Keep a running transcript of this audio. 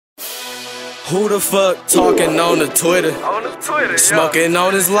Who the fuck talking on the Twitter? Smoking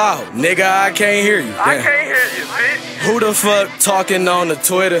on his loud. Nigga, I can't hear you. I can't hear you, bitch. Who the fuck talking on the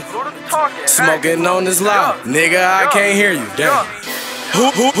Twitter? Smoking on his loud. Nigga, I can't hear you. Damn.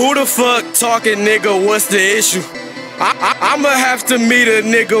 Who the fuck talking, nigga? What's the issue? I'ma have to meet a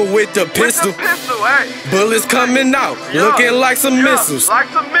nigga with the pistol. Bullets coming out, looking like some missiles.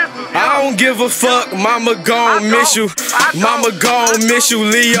 I don't give a fuck, mama gon' miss you. Mama gon' miss you,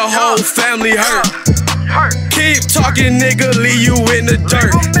 leave your whole family hurt. Keep talking, nigga, leave you in the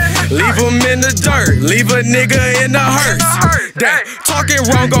dirt. Leave him in the dirt, leave a nigga in the hearse. Damn, talking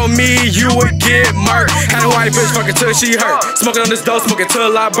wrong on me, you would get murked. Had a white bitch fucking till she hurt. Smoking on this dope, smoking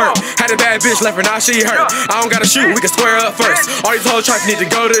till I burnt. Had a bad bitch left her, now she hurt. I don't gotta shoot, we can square up first. All these whole tracks need to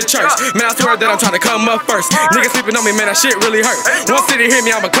go to the church. Man, I swear that I'm trying to come up first. Niggas sleeping on me, man, that shit really hurt. One city hit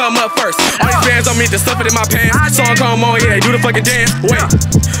me, I'ma come up first. All these bands on me, just stuff it in my pants. Song come on, yeah, they do the fucking dance. Wait,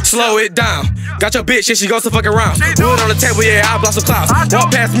 slow it down. Got your bitch, yeah, she goes to fucking round. Wood on the table, yeah, I blow some clouds.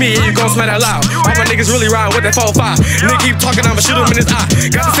 Walk past me, and you gon' smell that loud. All my niggas really riding with that 4-5. Nigga keep talking, I'ma shoot him in his eye.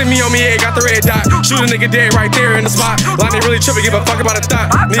 Got to send me on me, yeah, got the red dot. Shoot a nigga dead right there in the spot. Lonny really tripping, give a fuck about a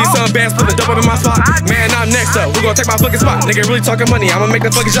thought. Need some bands, put the dope up in my spot. Man, I'm next up, we gon' take my fucking spot. Nigga really talking money, I'ma make the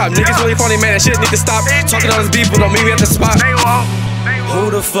fucking job. Niggas really funny, man, that shit need to stop. Talking all this beef, but don't meet me at the spot.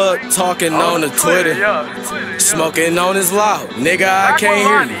 Who the fuck talking on the Twitter? Smoking on his loud. Nigga, I can't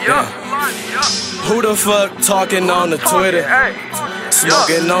hear you. Who the fuck talking on the Twitter?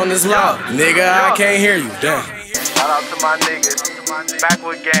 Smoking on his loud. Nigga, I can't hear you. Damn. Shout out to my niggas,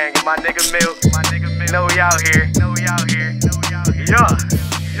 Backwood gang, my nigga Milk. Know we out here. Yeah.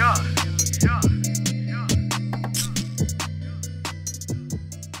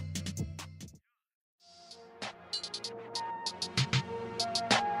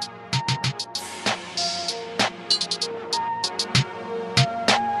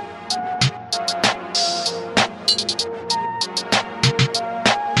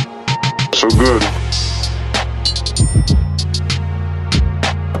 So good.